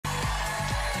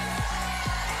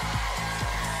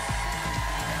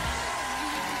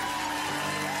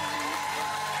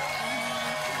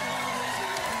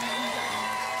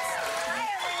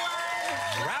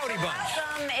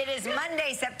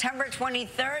Tuesday, September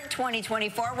 23rd,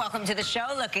 2024. Welcome to the show.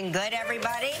 Looking good,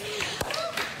 everybody.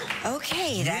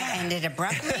 Okay, that ended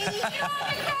abruptly.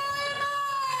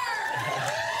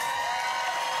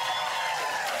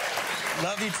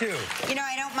 Love you too. You know,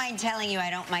 I don't mind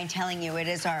telling you, it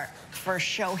is our first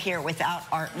show here without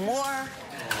Art Moore.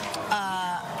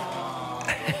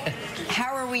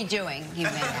 How are we doing, you may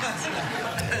ask?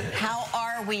 How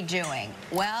are we doing?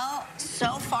 Well,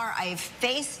 so far I've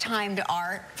FaceTimed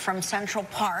Art from Central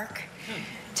Park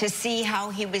to see how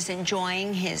he was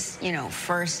enjoying his,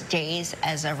 first days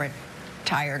as a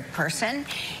retired person.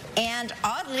 And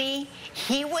oddly,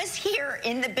 he was here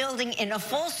in the building in a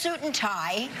full suit and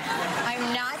tie.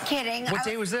 I'm not kidding. What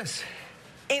day was this?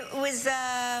 It was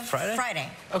Friday.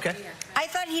 Okay. I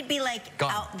thought he'd be like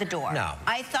Gone. out the door. No.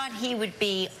 I thought he would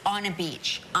be on a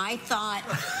beach. I thought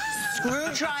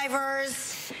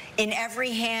screwdrivers in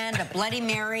every hand, a Bloody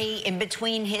Mary in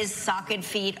between his socked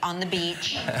feet on the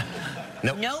beach.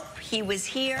 Nope. Nope. He was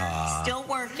here, still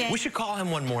working. We should call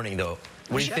him one morning, though.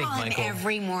 What do you think, Michael? Call him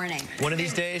every morning. One of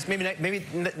these days, maybe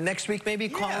next week, maybe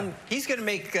call him. He's going to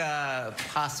make a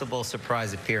possible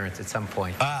surprise appearance at some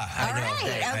point. I know.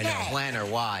 Right, I know. okay. When or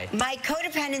why? My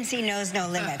codependency knows no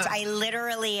limits. I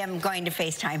literally am going to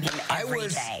FaceTime him every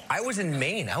day. I was in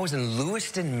Maine. I was in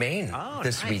Lewiston, Maine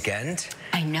this weekend.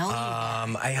 I know.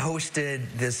 I hosted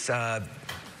this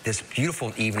this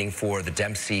beautiful evening for the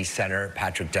Dempsey Center.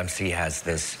 Patrick Dempsey has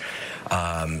this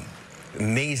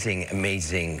amazing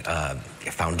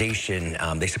foundation.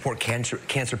 They support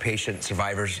cancer patient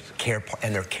survivors,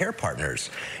 and their care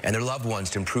partners and their loved ones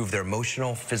to improve their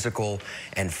emotional, physical,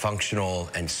 and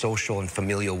functional, and social and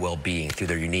familial well-being through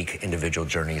their unique individual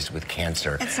journeys with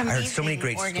cancer. It's I heard so many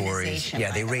great stories.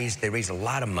 Yeah, they raised a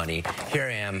lot of money. Here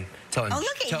I am telling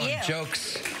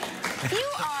jokes. You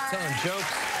are telling jokes.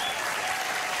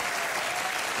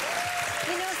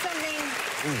 You know something?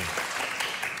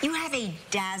 You have a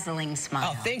dazzling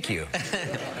smile. Oh, thank you.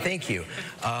 Thank you.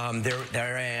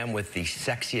 There I am with the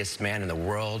sexiest man in the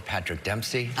world, Patrick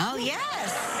Dempsey. Oh,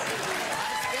 yes.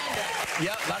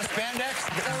 Yep, a lot of spandex.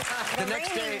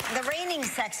 The reigning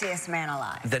sexiest man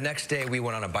alive. The next day, we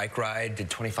went on a bike ride,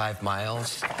 did 25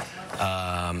 miles.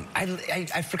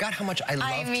 I forgot how much I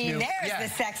loved you. I mean,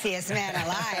 there's the sexiest man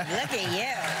alive. Look at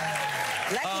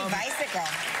you. Lucky bicycle.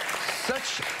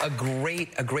 Such a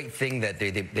great thing that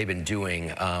they've been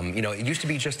doing. It used to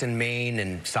be just in Maine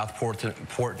and South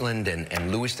Portland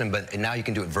and Lewiston, but now you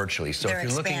can do it virtually. So They're if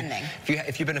you're expanding.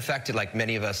 if you've been affected, like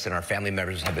many of us and our family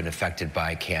members have been affected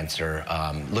by cancer,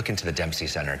 look into the Dempsey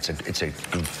Center. It's a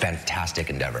fantastic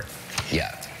endeavor.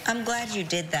 Yeah. I'm glad you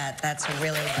did that. That's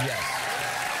really good. Yes.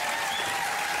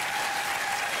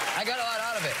 I got a lot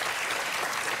out of it.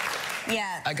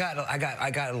 Yeah. I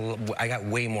got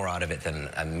way more out of it than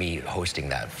me hosting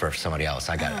that for somebody else.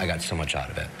 I got so much out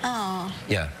of it. Oh.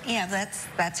 Yeah. Yeah,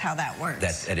 that's how that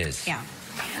works. It is. Yeah.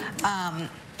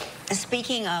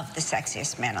 Speaking of the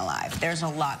sexiest man alive, there's a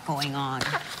lot going on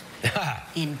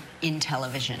in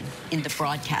television, in the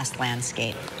broadcast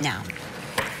landscape. Now,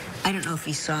 I don't know if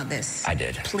you saw this. I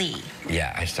did. Plea.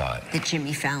 Yeah, I saw it. That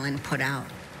Jimmy Fallon put out.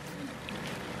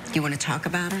 Do you want to talk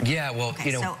about it? Yeah, well,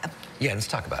 okay, yeah, let's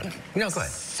talk about it. No, go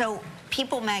ahead. So,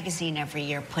 People magazine every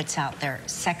year puts out their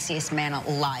Sexiest Man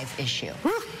Alive issue,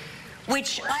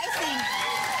 which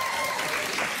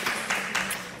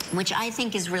I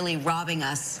think is really robbing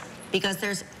us, because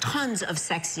there's tons of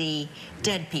sexy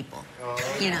dead people,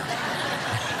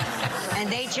 and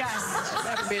they just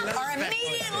are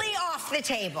immediately off the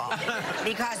table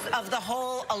because of the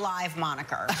whole alive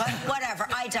moniker. But whatever,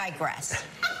 I digress.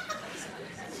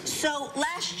 So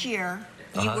last year,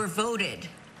 you were voted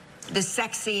the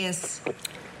sexiest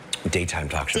daytime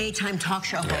talk show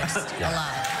host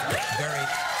alive.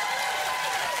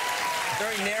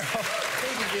 Very narrow.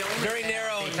 Very narrow.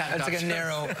 It's like a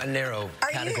narrow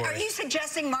category. Are you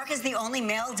suggesting Mark is the only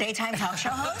male daytime talk show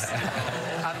host?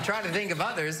 I'm trying to think of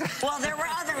others. Well, there were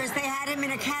others. They had him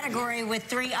in a category with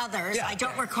 3 others. Yeah. I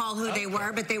don't recall who they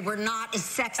were, but they were not as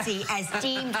sexy as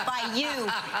deemed by you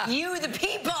the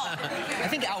people. I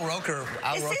think Al Roker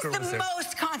This is the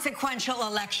most consequential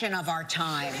election of our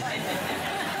time.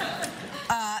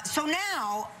 So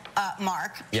now,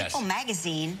 Mark, People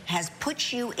magazine has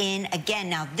put you in again.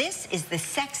 Now, this is the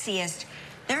sexiest.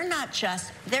 They're not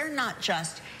just,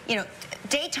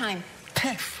 daytime,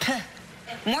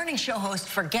 morning show host,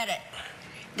 forget it.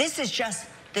 This is just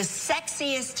the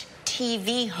sexiest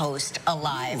TV host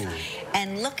alive. Ooh.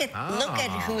 And look at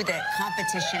who the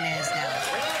competition is now.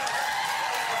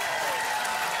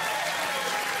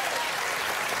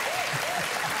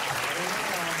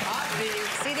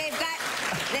 See,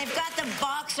 they've got the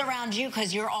box talks around you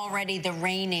because you're already the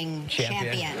reigning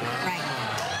champion.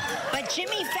 Right. But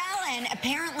Jimmy Fallon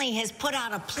apparently has put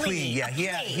out a plea. Yeah,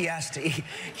 he asked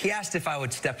if I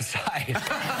would step aside. And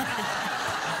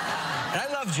I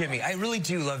love Jimmy. I really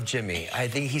do love Jimmy. I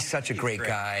think he's such a great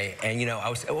guy. And, you know,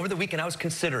 over the weekend, I was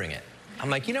considering it. I'm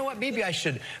like, you know what? Maybe I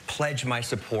should pledge my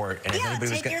support. And yeah,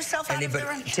 take yourself out of the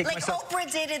run. Like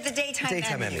Oprah did at the Daytime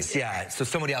Emmys. Yeah, so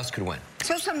somebody else could win.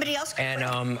 So somebody else could win.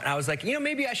 And I was like, you know,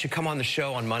 maybe I should come on the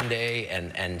show on Monday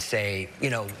and say,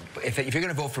 you know, if you're going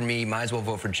to vote for me, might as well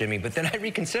vote for Jimmy. But then I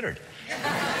reconsidered.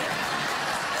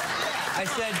 I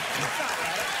said...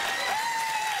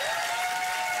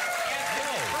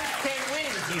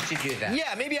 You should do that.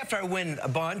 Yeah, maybe after I win a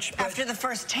bunch. But after the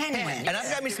first 10 wins. And I've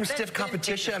got me some stiff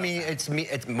competition. I mean, it's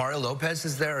Mario Lopez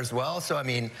is there as well. So I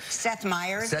mean, Seth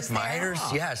Meyers. Seth Meyers,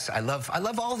 yes. I love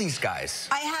all these guys.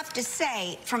 I have to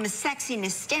say, from a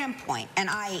sexiness standpoint, and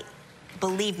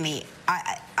believe me,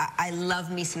 I love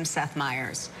me some Seth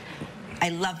Meyers. I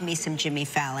love me some Jimmy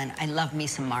Fallon. I love me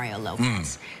some Mario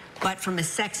Lopez. But from a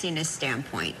sexiness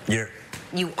standpoint, you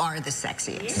are the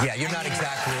sexiest. Yeah, you're not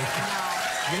exactly.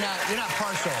 You're not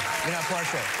partial. You're not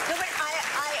partial. No, but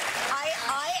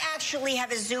I actually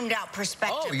have a zoomed out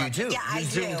perspective. Oh, you do? Yeah, I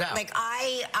do. Out. Like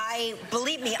I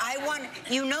believe me,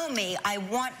 you know me, I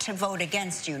want to vote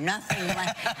against you. Nothing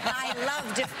like I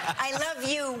love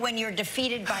you when you're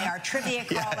defeated by our trivia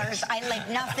callers. Yes.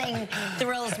 Nothing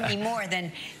thrills me more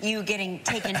than you getting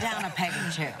taken down a peg or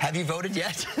two. Have you voted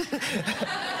yet?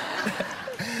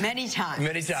 Many times.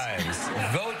 Many times.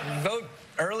 Vote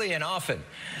early and often.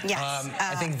 Yes.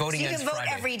 I think voting ends Friday. You can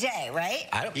vote every day, right?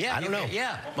 I don't know.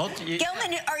 Yeah.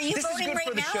 Gilman, are you voting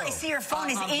right now? I see your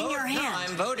phone is in your hand. No,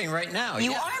 I'm voting right now.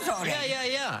 You are voting?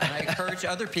 Yeah. And I encourage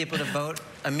other people to vote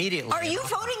immediately. Are you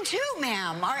voting too,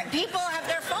 ma'am? People have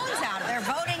their phones out. They're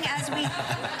voting as we...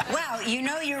 Wow, you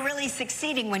know you're really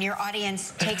succeeding when your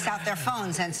audience takes out their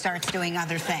phones and starts doing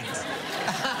other things.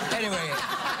 Anyway...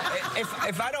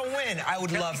 If I don't win, I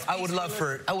would love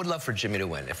for Jimmy to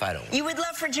win. If I don't win, you would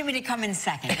love for Jimmy to come in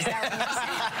second. Is that what you're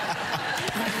saying?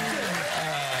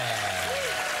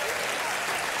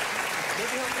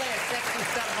 Maybe he'll play a sexy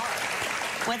stump mark.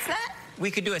 What's that?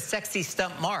 We could do a sexy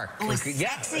stump mark. Oh,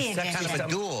 sexy edition. Kind of a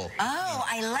duel. Oh,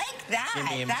 I like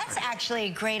that. That's actually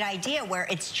a great idea where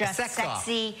it's just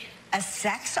sexy. A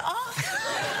sex off?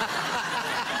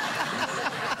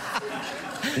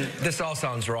 This all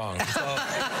sounds wrong.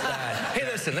 Hey,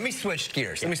 listen, let me switch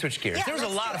gears. Yeah, there was a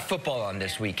lot of football on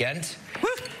this weekend. Woo.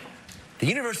 The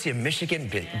University of Michigan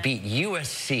beat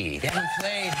USC. They haven't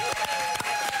played,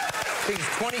 I think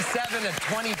it's 27 to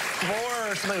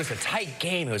 24 or something. It was a tight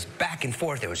game. It was back and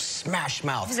forth. It was smash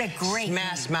mouth. It was a great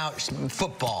smash mouth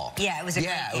football. Yeah, it was a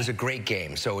great game. It was a great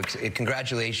game. So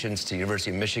congratulations to University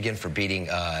of Michigan for beating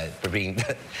the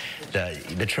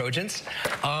Trojans.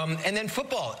 And then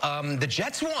football. The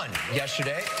Jets won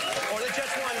yesterday. Or the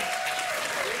Jets won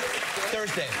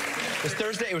Thursday.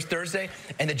 It was Thursday.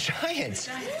 And the Giants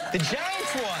won.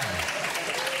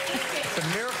 It's a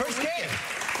miracle. First game.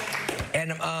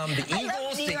 And the Eagles... I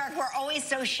love New York. We're always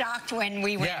so shocked when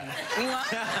we win. Yeah. We won?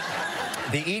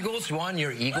 The Eagles won.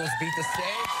 Your Eagles beat the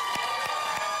Saints.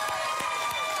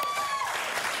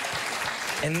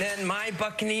 And then my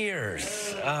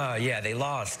Buccaneers. Yeah, they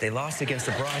lost. They lost against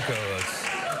the Broncos.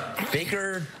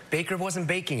 Baker wasn't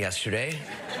baking yesterday.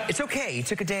 It's okay. He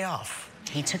took a day off.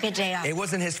 He took a day off. It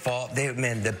wasn't his fault.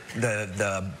 The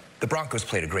Broncos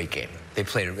played a great game. They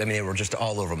played. I mean, they were just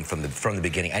all over them from the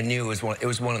beginning. I knew it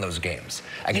was one of those games.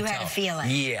 You had a feeling.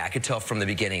 Yeah, I could tell from the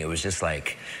beginning. It was just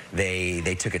like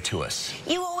they took it to us.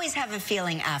 You always have a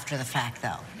feeling after the fact,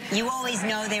 though. You always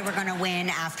know they were going to win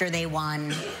after they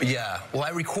won. Yeah. Well, I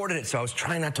recorded it, so I was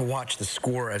trying not to watch the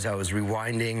score as I was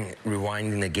rewinding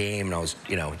the game, and I was,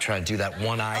 trying to do that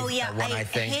one-eye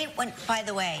thing. I hate when. By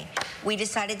the way, we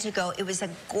decided to go. It was a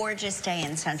gorgeous day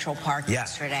in Central Park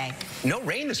yesterday. No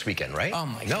rain this weekend, right? Oh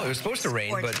my God. No, it was supposed to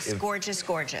rain, but gorgeous.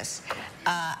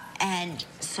 And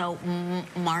so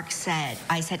Mark said,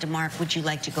 I said to Mark, would you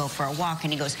like to go for a walk?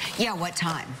 And he goes, yeah, what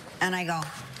time? And I go,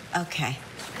 okay.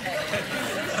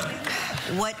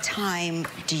 What time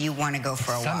do you want to go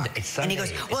for a walk? It's Sunday. And he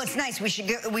goes, well, it's nice. We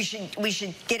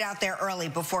should get out there early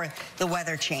before the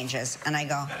weather changes. And I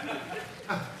go,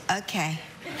 okay.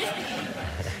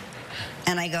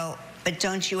 And I go, but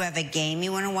don't you have a game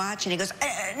you want to watch? And he goes,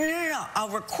 no, I'll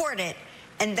record it,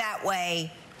 and that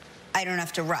way I don't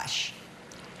have to rush.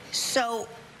 So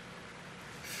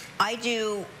I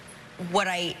do what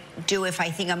I do if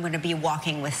I think I'm going to be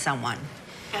walking with someone.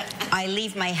 I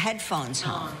leave my headphones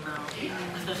home.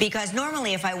 Because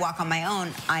normally if I walk on my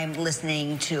own, I'm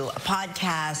listening to a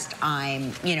podcast,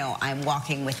 I'm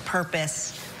walking with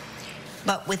purpose.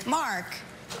 But with Mark,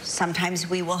 sometimes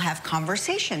we will have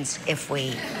conversations if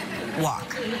we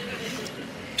walk.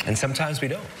 And sometimes we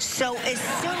don't. So as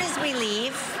soon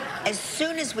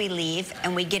as we leave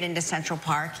and we get into Central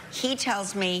Park, he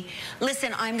tells me,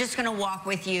 listen, I'm just going to walk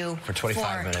with you for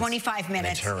 25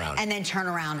 minutes and then turn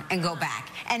around and go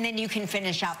back. And then you can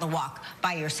finish out the walk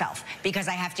by yourself because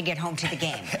I have to get home to the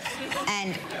game.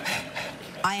 And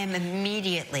I am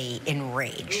immediately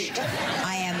enraged.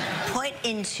 I am put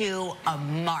into a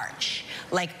march.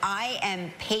 Like I am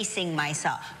pacing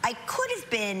myself. I could have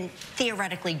been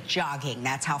theoretically jogging.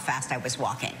 That's how fast I was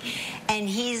walking. And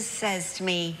he says to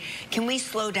me, can we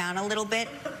slow down a little bit?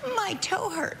 My toe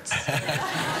hurts.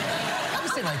 I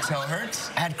would say my toe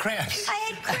hurts. I had cramps. I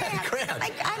had cramps.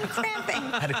 Like, I'm cramping.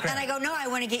 And I go, no, I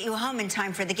want to get you home in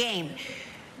time for the game.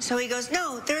 So he goes,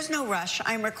 no, there's no rush.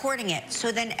 I'm recording it.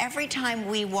 So then every time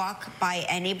we walk by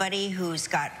anybody who's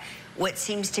got what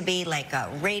seems to be like a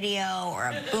radio or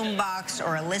a boombox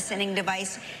or a listening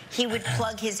device, he would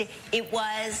plug his... It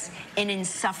was an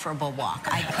insufferable walk.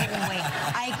 I couldn't wait.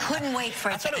 I couldn't wait for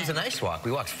it to I thought it was a nice walk.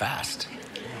 We walked fast.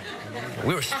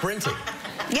 We were sprinting.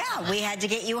 Yeah, we had to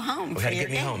get you home. We had to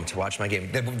get me home to watch my game.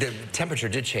 The temperature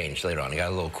did change later on. It got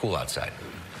a little cool outside.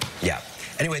 Yeah.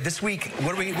 Anyway, this week,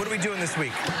 what are we doing this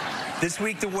week? This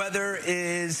week the weather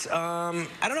is, I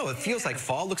don't know, it feels like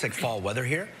fall. Looks like fall weather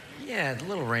here. Yeah, a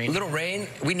little rain. A little rain.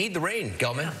 We need the rain,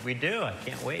 Gelman. Yeah, we do. I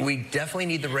can't wait. We definitely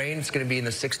need the rain. It's going to be in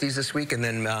the 60s this week and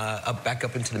then back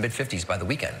up into the mid-50s by the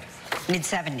weekend.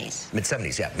 Mid-70s.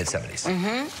 Mid-70s, yeah, mid-70s.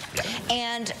 Mm-hmm. Yeah.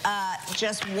 And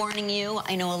just warning you,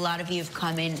 I know a lot of you have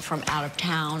come in from out of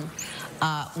town.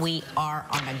 We are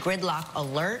on a gridlock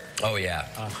alert. Oh, yeah.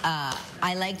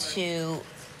 I like to...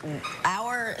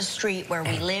 Our street where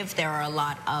we live, there are a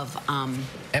lot of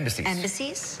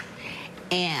embassies.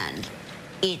 And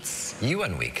it's...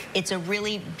 UN week. It's a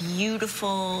really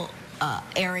beautiful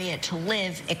area to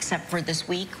live, except for this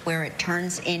week where it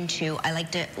turns into, I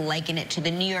like to liken it to the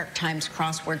New York Times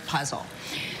crossword puzzle.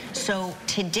 So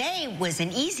today was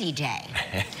an easy day,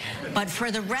 but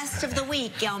for the rest of the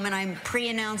week, Gelman, I'm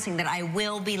pre-announcing that I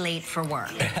will be late for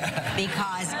work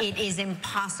because it is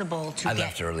impossible to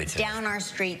get down our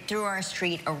street, through our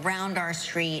street, around our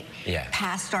street,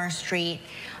 past our street.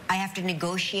 I have to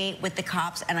negotiate with the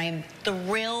cops, and I'm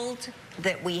thrilled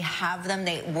that we have them.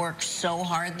 They work so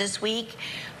hard this week,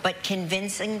 but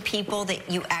convincing people that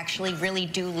you actually really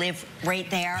do live right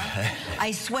there.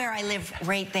 I swear I live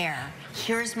right there.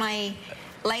 Here's my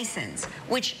license,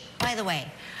 which, by the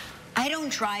way, I don't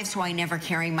drive, so I never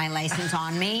carry my license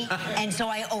on me, and so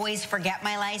I always forget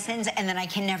my license, and then I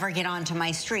can never get onto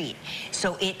my street.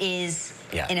 So it is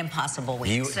an impossible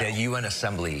week. The UN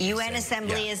Assembly. UN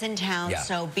Assembly is in town,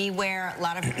 so beware. A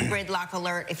lot of gridlock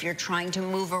alert. If you're trying to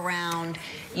move around,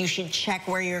 you should check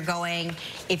where you're going.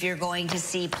 If you're going to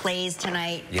see plays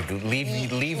tonight, leave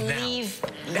now. Leave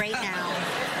right now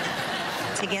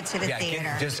to get to the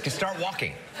theater. Just start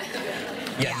walking.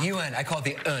 Yeah, UN. I call it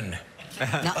the UN.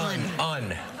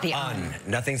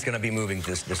 Nothing's going to be moving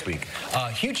this week.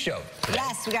 Huge show today.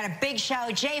 Yes, we got a big show.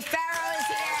 Jay Pharoah is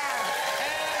here.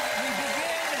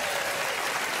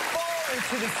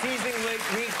 To the season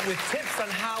week with tips on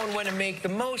how and when to make the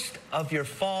most of your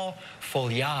fall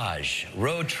foliage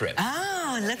road trip.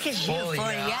 Oh, look at you, foliage.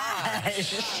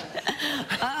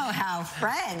 Oh, how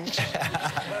French.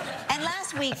 And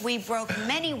last week, we broke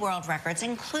many world records,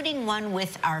 including one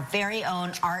with our very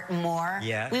own Art Moore.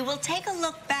 Yeah. We will take a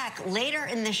look back later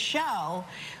in the show,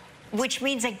 which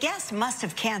means a guest must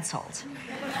have canceled.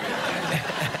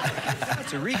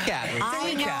 It's a recap.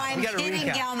 I know, I'm kidding,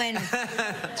 Gelman.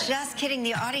 Just kidding,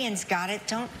 the audience got it.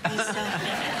 Don't be so...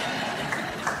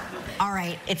 All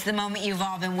right, it's the moment you've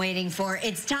all been waiting for.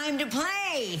 It's time to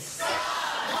play.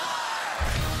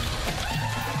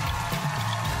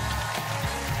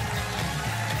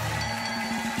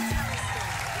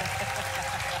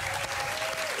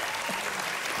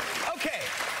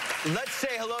 Let's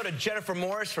say hello to Jennifer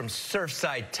Morris from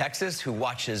Surfside, Texas, who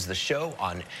watches the show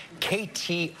on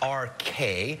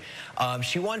KTRK.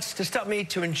 She wants to stop me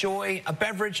to enjoy a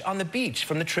beverage on the beach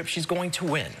from the trip she's going to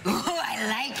win. Ooh, I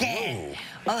like it. Ooh.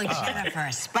 Oh,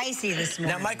 Jennifer, spicy this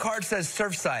morning. Now, my card says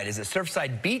Surfside. Is it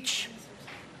Surfside Beach?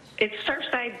 It's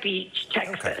Surfside Beach,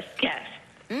 Texas, yes.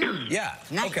 Yeah,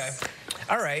 nice. Okay.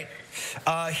 All right.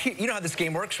 You know how this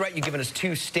game works, right? You've given us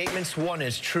two statements. One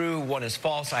is true, one is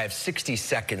false. I have 60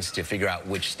 seconds to figure out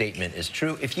which statement is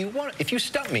true. If you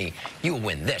stump me, you will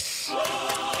win this.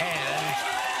 And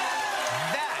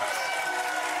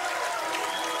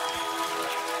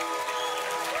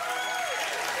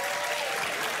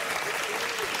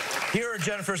Here are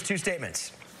Jennifer's two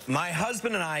statements. My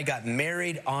husband and I got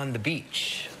married on the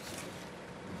beach.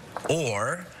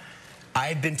 Or,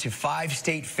 I've been to 5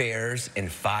 state fairs in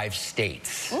 5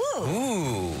 states. Ooh.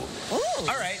 Ooh. Ooh.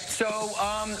 All right, so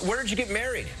where did you get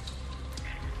married?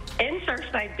 In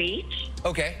Surfside Beach.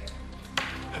 Okay.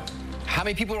 How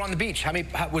many people were on the beach?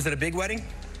 Was it a big wedding?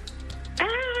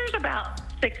 There's about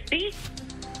 60.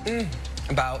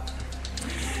 About.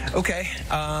 Okay.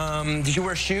 Did you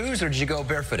wear shoes or did you go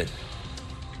barefooted?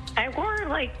 I wore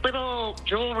like little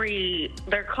jewelry.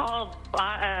 They're called,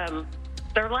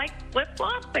 they're like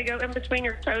flip-flops. They go in between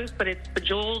your toes, but it's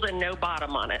bejeweled and no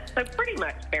bottom on it. So pretty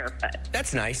much barefoot.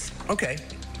 That's nice. Okay.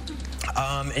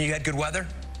 And you had good weather?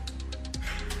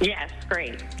 Yes,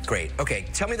 great. Great. Okay.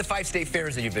 Tell me the 5 state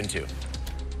fairs that you've been to.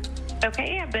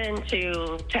 Okay, I've been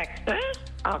to Texas,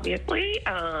 obviously,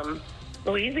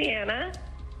 Louisiana,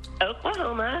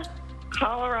 Oklahoma,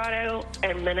 Colorado,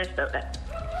 and Minnesota.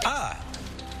 Ah.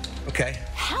 Okay.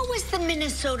 How was the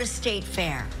Minnesota State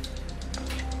Fair?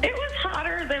 It was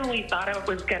hotter than we thought it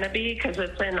was going to be because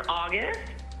it's in August.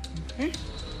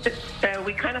 So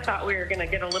we kind of thought we were going to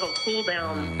get a little cool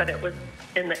down, but it was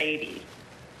in the 80s.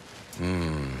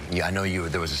 Yeah, I know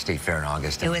there was a state fair in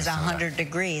August. It was 100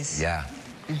 degrees. Yeah.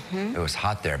 It was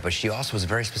hot there, but she also was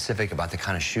very specific about the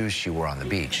kind of shoes she wore on the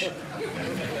beach.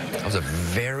 That was a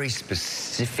very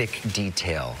specific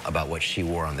detail about what she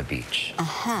wore on the beach.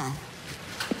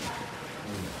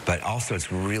 But also,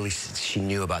 it's really, she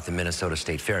knew about the Minnesota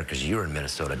State Fair because you were in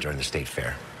Minnesota during the state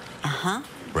fair.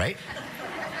 Right?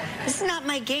 This is not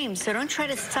my game, so don't try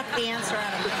to suck the answer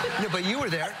out of me. No, but you were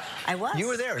there. I was. You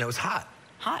were there, and it was hot.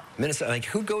 Hot. Minnesota, like,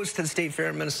 who goes to the state fair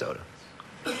in Minnesota?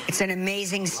 It's an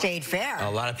amazing state fair. A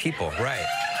lot of people, right.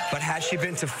 But has she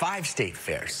been to 5 state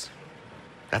fairs?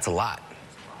 That's a lot.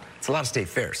 It's a lot of state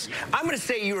fairs. I'm going to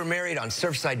say you were married on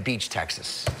Surfside Beach,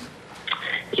 Texas.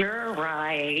 You're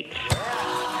right.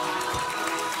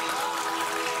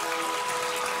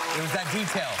 It was that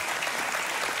detail.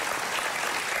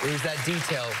 It was that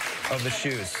detail of the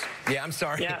shoes. Yeah, I'm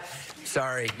sorry. Yeah.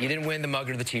 Sorry, you didn't win the mug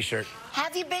or the T-shirt.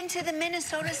 Have you been to the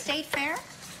Minnesota State Fair?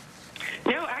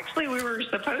 No, actually, we were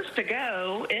supposed to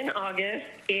go in August,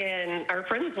 and our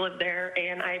friends lived there,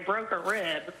 and I broke a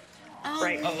rib. Oh,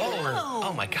 Right. no.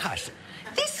 Oh my gosh.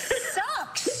 This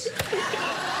sucks.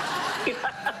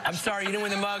 I'm sorry you didn't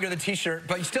win the mug or the T-shirt,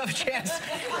 but you still have a chance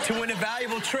to win a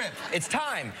valuable trip. It's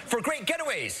time for Great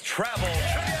Getaways Travel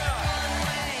Trivia.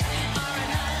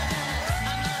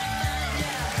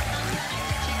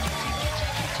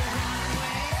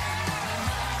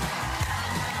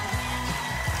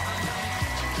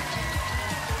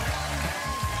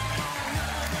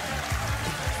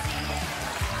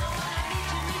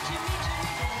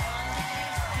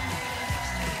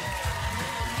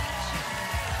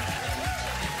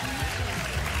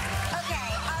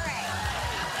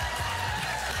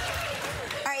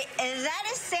 That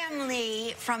is Sam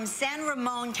Lee from San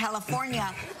Ramon,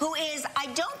 California, who is, I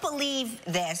don't believe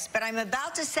this, but I'm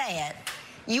about to say it.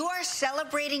 You are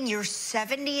celebrating your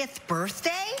 70th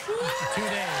birthday? 2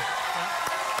 days.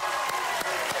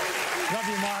 Love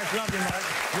you, Mark. Love you, Mark.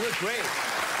 You look great.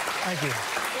 Thank you.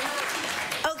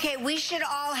 Okay, we should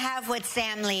all have what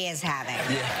Sam Lee is having.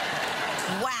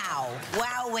 Yeah. Wow.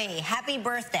 Wowee. Happy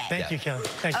birthday. Thank you, Kelly.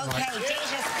 Thank you, Mark. Okay, Deja,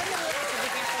 spin the wheel to the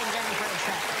Jeffrey and Jennifer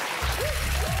trip.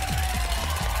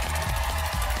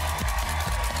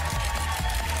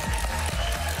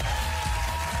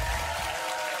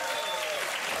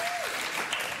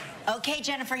 Okay,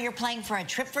 Jennifer, you're playing for a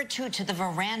trip for 2 to the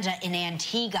Veranda in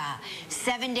Antigua.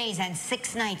 7 days and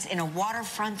 6 nights in a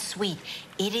waterfront suite.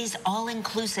 It is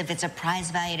all-inclusive. It's a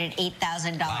prize valued at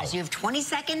 $8,000. Wow. You have 20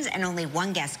 seconds and only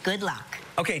one guess. Good luck.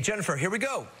 Okay, Jennifer, here we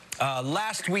go.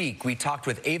 Last week, we talked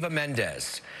with Ava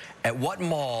Mendez. At what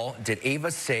mall did Ava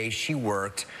say she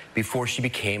worked before she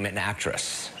became an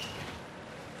actress?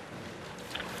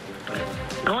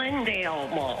 Glendale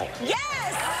Mall. Yes!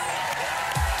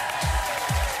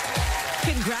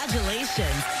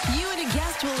 Congratulations. You and a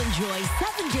guest will enjoy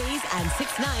 7 days and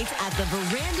 6 nights at the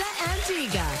Veranda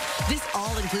Antigua. This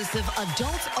all-inclusive,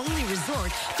 adults-only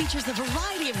resort features a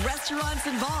variety of restaurants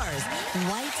and bars,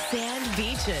 white sand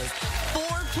beaches, 4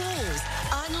 pools,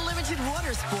 unlimited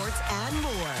water sports, and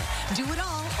more. Do it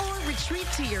all or retreat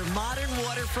to your modern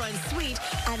waterfront suite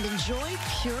and enjoy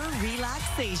pure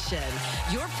relaxation.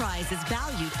 Your prize is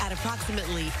valued at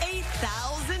approximately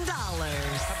 $8,000.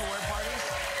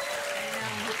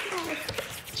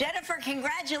 Jennifer,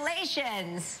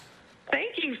 congratulations.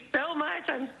 Thank you so much.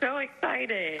 I'm so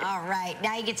excited. All right,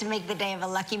 now you get to make the day of a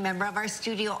lucky member of our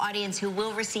studio audience who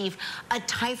will receive a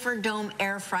Typher Dome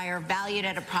air fryer valued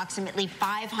at approximately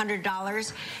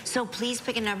 $500. So please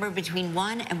pick a number between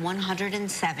 1 and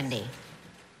 170.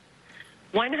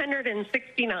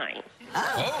 169. There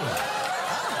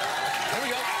we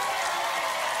go.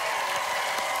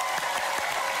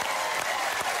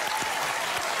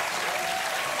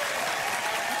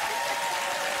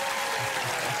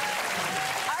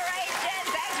 All right, Jen,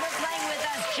 thanks for playing with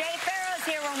us. Jay Pharoah's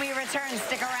here when we return.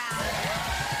 Stick around.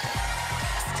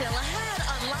 Still ahead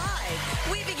on Live.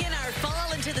 We begin our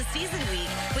fall into the season week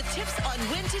with tips on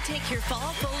when to take your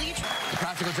fall foliage.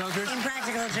 Practical Jokers?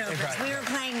 Impractical Jokers. Impractical. We were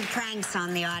playing pranks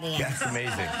on the audience. That's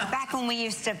amazing. Back when we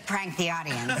used to prank the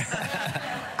audience.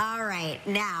 All right,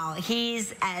 now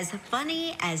he's as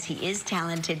funny as he is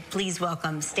talented. Please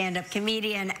welcome stand-up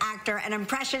comedian, actor, and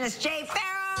impressionist Jay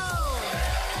Pharoah.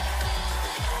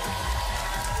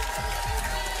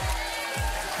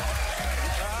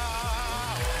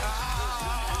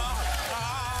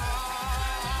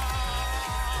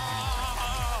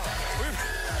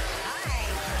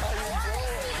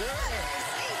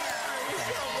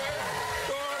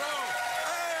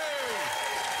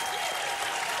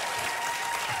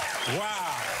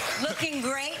 Wow. Looking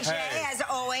great, Jay, Hey. as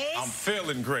always. I'm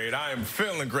feeling great. I am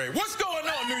feeling great. What's going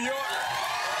on, New York?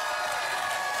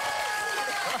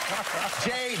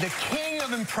 Jay, the king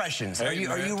of impressions. Hey,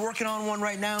 Are man. you working on one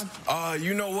right now?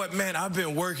 You know what, man? I've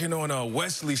been working on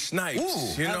Wesley Snipes.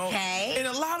 Ooh. You know, Okay. and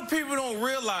a lot of people don't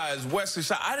realize Wesley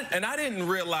Snipes. I didn't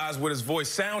realize what his voice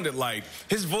sounded like.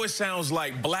 His voice sounds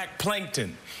like Black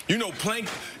Plankton. You know,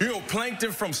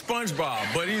 Plankton from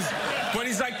SpongeBob, but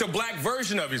he's like the black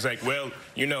version of it. He's like, well,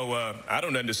 you know, I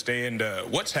don't understand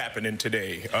what's happening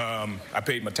today. I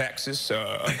paid my taxes,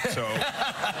 so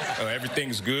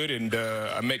everything's good, and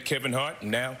I met Kevin Hart,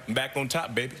 and now I'm back on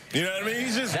top, baby. You know what I mean?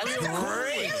 He's just That's real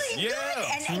great. Really Yeah. good.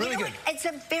 And really you know good. what? It's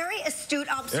a very astute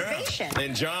observation. Yeah.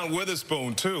 And John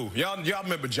Witherspoon, too. Y'all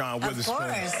remember John Witherspoon?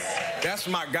 course. That's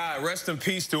my guy. Rest in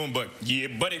peace to him. But, yeah,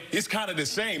 buddy, it's kind of the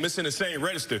same. It's in the same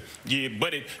register. Yeah,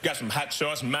 buddy, got some hot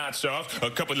sauce, mild sauce,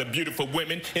 a couple of beautiful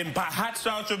women, and put hot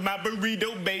sauce with my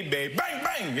burrito, baby. Bang,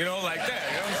 bang, you know, like that.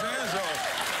 You know what I'm saying? So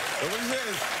what it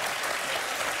is,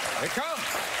 it comes.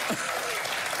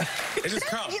 It just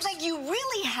comes. Like, you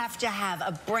really have to have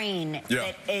a brain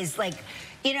that is like,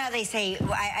 you know, they say,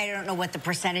 I don't know what the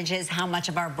percentage is, how much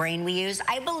of our brain we use.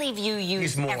 I believe you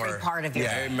use more. every part of your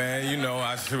Hey man, you know,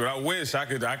 I wish I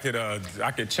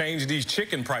could change these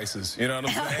chicken prices. You know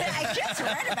what I'm saying? I just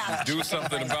read about Do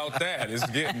something about that. It's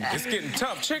getting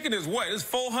tough. Chicken is what? It's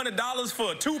 $400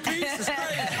 for a two-piece. It's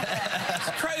crazy. It's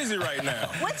crazy right now.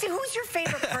 Who's your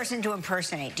favorite person to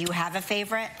impersonate? Do you have a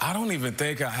favorite? I don't even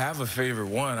think I have a favorite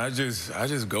one. I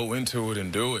just go into it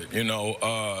and do it. You know,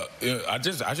 I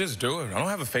just do it. I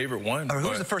don't have a favorite one. Or who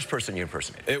was the first person you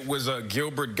impersonated? It was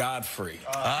Gilbert Godfrey.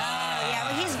 Yeah,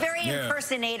 well, he's very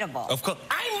impersonatable. Of course.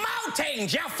 I'm Mountain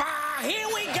Jafar. Here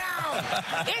we go.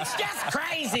 It's just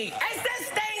crazy. Is this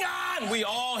thing on? We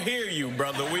all hear you,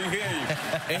 brother. We hear you.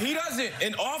 And he doesn't.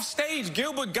 And off stage,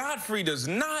 Gilbert Godfrey does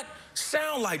not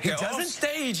sound like that. doesn't? Off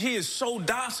stage, he is so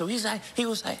docile. He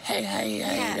was like, hey, how you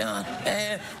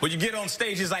doing? When you get on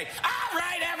stage, he's like, all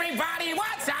right, everybody,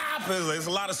 what's up? There's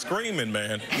a lot of screaming,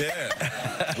 man.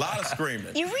 Yeah, a lot of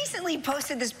screaming. You recently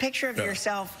posted this picture of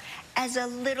yourself as a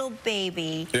little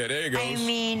baby. Yeah, there you go. I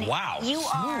mean, wow, you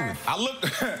are. I look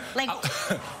Like,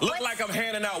 like I'm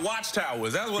handing out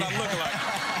watchtowers. That's what I look like.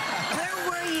 Where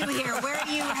were you here? Where are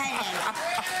you headed?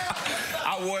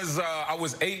 I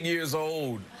was 8 years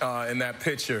old in that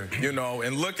picture, you know,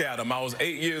 and look at him. I was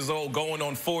 8 years old going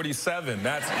on 47.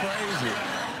 That's crazy.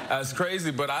 That's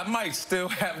crazy, but I might still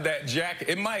have that jacket.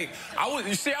 It might.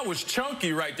 You see, I was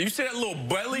chunky right there. You see that little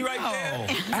belly right there?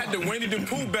 I had the Winnie the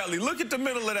Pooh belly. Look at the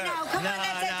middle of that. No, come on,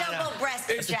 that's a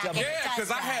double-breasted jacket. Yeah,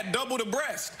 because I had double the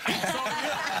breast. So,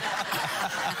 yeah.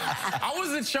 I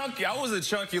was a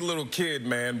chunky little kid,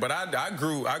 man, but I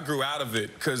grew out of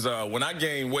it because when I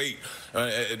gained weight,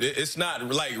 it's not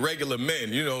like regular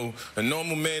men. You know, a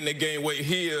normal man, they gain weight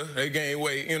here, they gain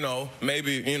weight, you know,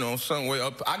 maybe, you know, some way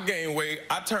up. I gained weight,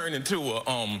 I turned into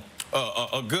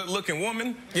a good-looking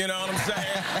woman, you know what I'm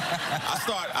saying?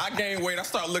 I gained weight, I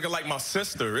started looking like my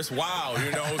sister. It's wild,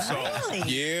 you know, so. Really?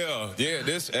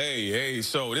 Yeah,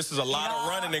 so this is a lot of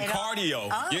running and cardio.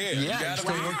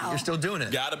 You're still doing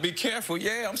it. Gotta be careful.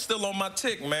 Yeah, I'm still on my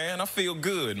tick, man. I feel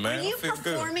good, man. Were you I feel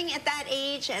performing at that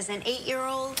age as an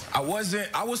 8-year-old? I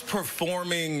was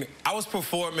performing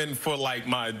for like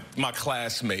my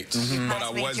classmates. But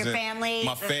I wasn't your family?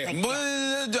 my family.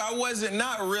 I wasn't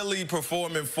not really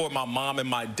performing for my mom and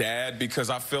my dad because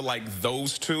I feel like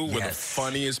those two were the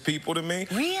funniest people to me.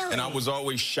 Really? And I was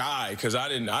always shy because I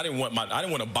didn't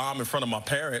want to bomb in front of my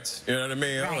parents. You know what I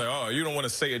mean? I was like, oh, you don't want to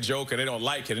say a joke and they don't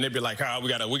like it, and they'd be like, we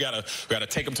gotta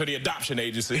take them to the adoption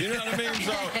agency. You know what I mean?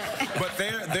 So, but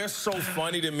they're so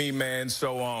funny to me, man.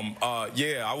 So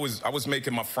yeah, I was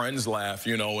making my friends laugh,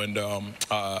 you know, and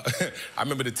I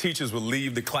remember the teachers would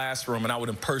leave the classroom and I would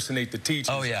impersonate the teachers.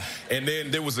 Oh yeah. And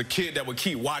then there was a kid that would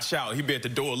keep watch out. He'd be at the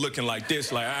door looking like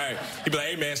this, like, all right. He'd be like,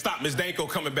 hey man, stop, Miss Danko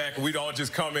coming back, and we'd all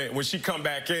just come in. When she come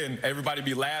back in, everybody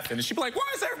be laughing, and she'd be like, why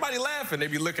is everybody laughing?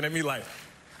 They'd be looking at me like.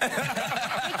 Hey,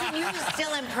 can you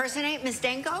still impersonate Miss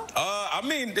Danko? I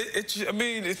mean,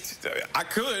 I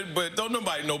could, but don't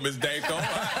nobody know Miss Danko.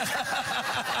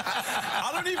 I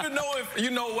don't even know if,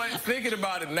 you know what, thinking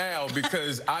about it now,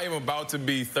 because I am about to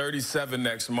be 37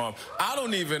 next month, I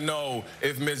don't even know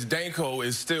if Miss Danko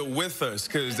is still with us,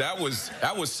 because that was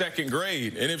second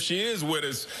grade. And if she is with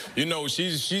us, you know,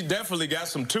 she definitely got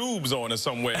some tubes on her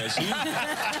somewhere. She's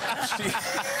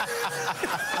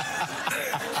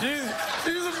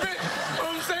a bit, what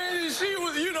I'm saying is she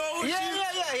was, you know,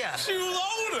 she was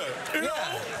older, you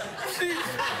know.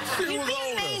 She was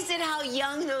older. Amazed at how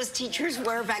young those teachers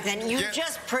were back then. You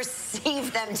just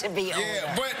perceived them to be older.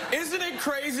 Yeah, but isn't it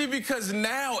crazy, because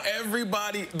now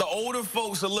everybody, the older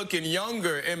folks are looking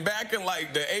younger, and back in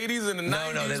like the 80s and the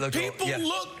 90s, people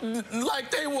looked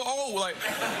like they were old. Like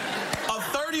a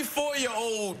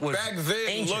 34-year-old back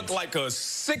then looked like a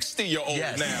 60-year-old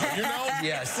now, you know?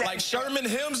 Yes. Like Sherman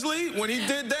Hemsley, when he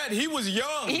did that, he was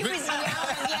young. He was young,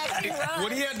 yes, he was.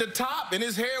 When he had the top and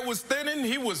his hair was thinning,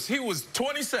 he was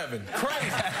 27.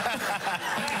 Crazy.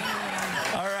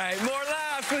 All right, more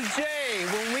laughs with Jay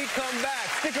when we come back.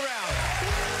 Stick around.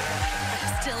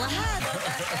 Still ahead.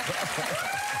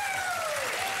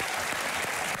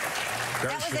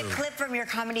 That was a clip from your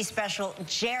comedy special,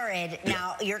 Jared.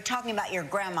 Now, you're talking about your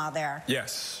grandma there.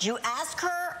 Yes. Did you ask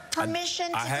her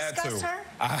permission to discuss her?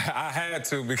 I had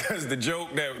to, because the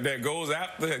joke that goes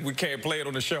after, we can't play it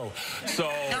on the show.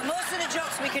 So now, most of the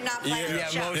jokes we could not play on the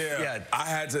show. I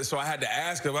had to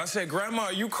ask her. I said, Grandma,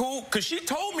 are you cool? Because she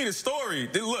told me the story.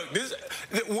 Look,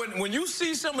 when you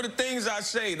see some of the things I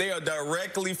say, they are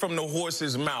directly from the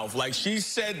horse's mouth. Like, she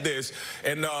said this,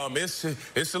 and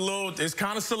it's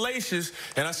kind of salacious.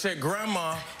 And I said,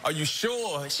 Grandma, are you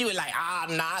sure? She was like,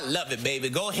 nah, I love it, baby.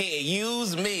 Go ahead,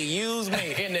 use me,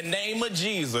 in the name of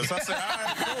Jesus. I said, all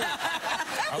right,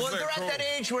 cool. Well, they're at that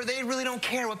age where they really don't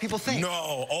care what people think.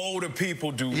 No, older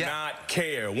people do not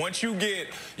care. Once you get,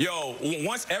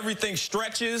 once everything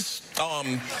stretches,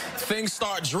 things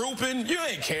start drooping, you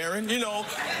ain't caring, you know.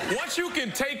 Once you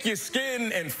can take your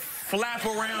skin and flap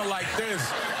around like this,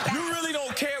 you really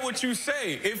don't care what you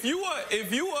say. If you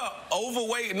are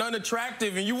overweight and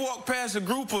unattractive and you walk past a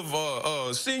group of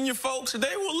senior folks,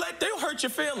 they'll hurt your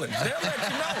feelings. They'll let you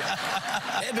know.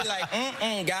 They'll be like,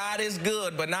 God is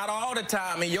good, but not all the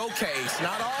time in your case.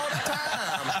 Not all the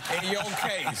time in your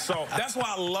case. So that's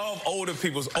why I love older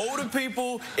people. Older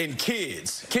people and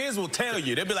kids. Kids will tell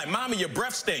you. They'll be like, Mommy, your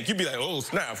breath stink. You'll be like, oh,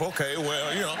 snap. Okay,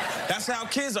 well, you know. That's how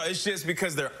kids are. It's just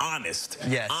because they're honest.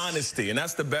 Yes. Honesty, and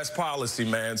that's the best policy,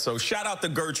 man. So shout out to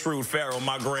Gertrude Pharoah,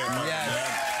 my grandmother.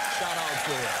 Yes. Shout out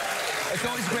to her. It's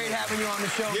always great having you on the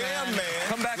show, man.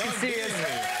 Come back and see us.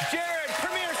 Jared,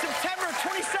 premiere September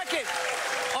 22nd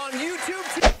on YouTube.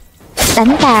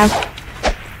 Đánh tao.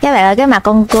 Các bạn ơi, cái mặt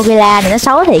con gorilla này nó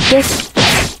xấu thiệt chứ.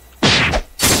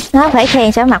 Nó phải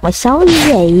khen sao mặt mày xấu như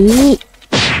vậy.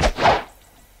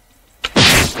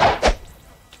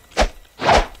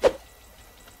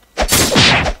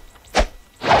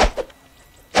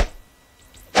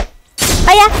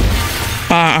 Ây da.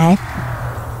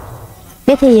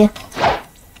 Cái gì vậy?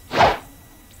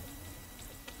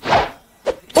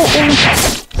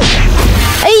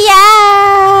 Ây da.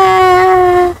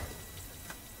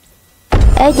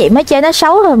 Ê, chị mới chơi nó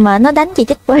xấu rồi mà nó đánh chị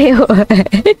chết queo rồi.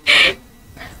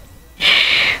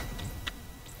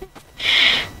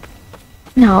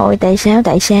 Thôi, tại sao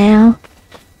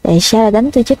là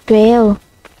đánh tôi chết queo?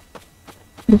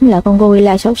 Đúng là con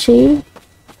gorilla xấu xí.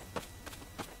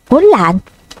 Quýnh lạnh.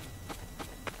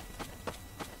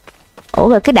 Ủa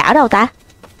rồi cái đảo đâu ta?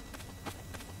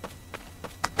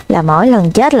 Là mỗi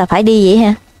lần chết là phải đi vậy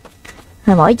ha?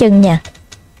 Rồi mỗi chân nha.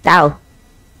 Đâu?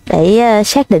 Để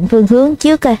xác định phương hướng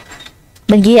trước coi.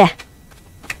 Bên kia à?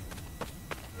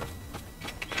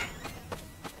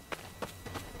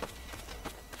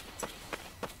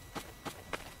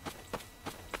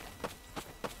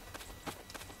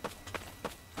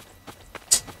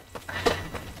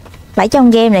 Phải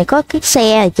trong game này có cái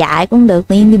xe chạy cũng được,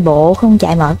 nhưng đi bộ không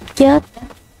chạy mệt chết.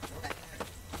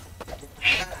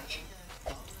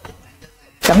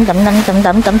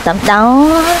 đó.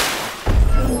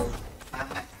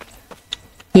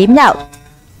 Diễm đâu?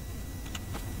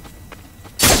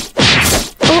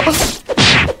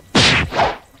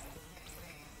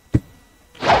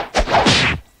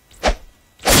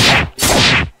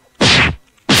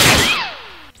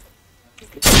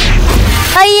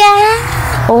 Ây da.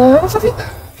 Ủa,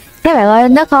 các bạn ơi,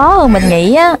 nó khó hơn mình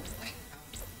nghĩ á.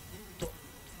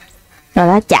 Rồi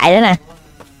nó chạy đó nè.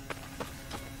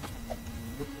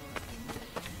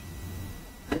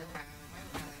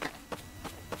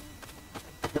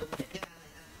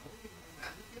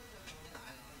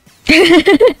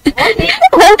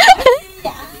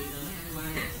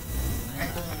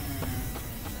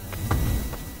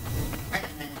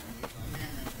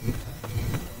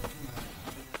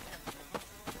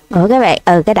 Ủa các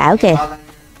bạn, cái đảo kìa.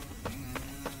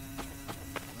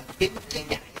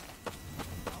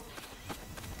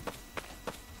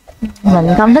 Mình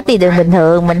không thích đi đường bình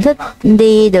thường, mình thích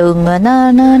đi đường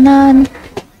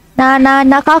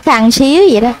nó khó khăn xíu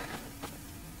vậy đó.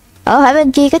 Ở phải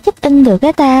bên kia có check in được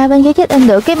cái ta, bên kia check in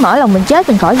được cái mỗi lần mình chết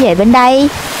mình khỏi về bên đây.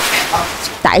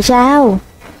 Tại sao?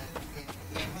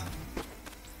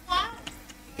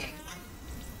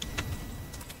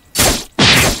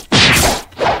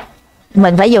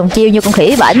 Mình phải dùng chiêu như con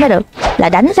khỉ bển mới được, là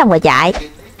đánh xong rồi chạy.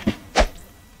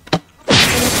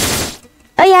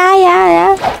 Ôi da da.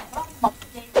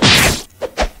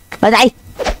 Ở đây.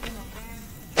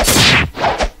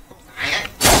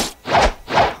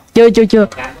 Chưa.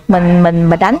 Mình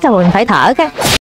đánh xong rồi mình phải thở cái.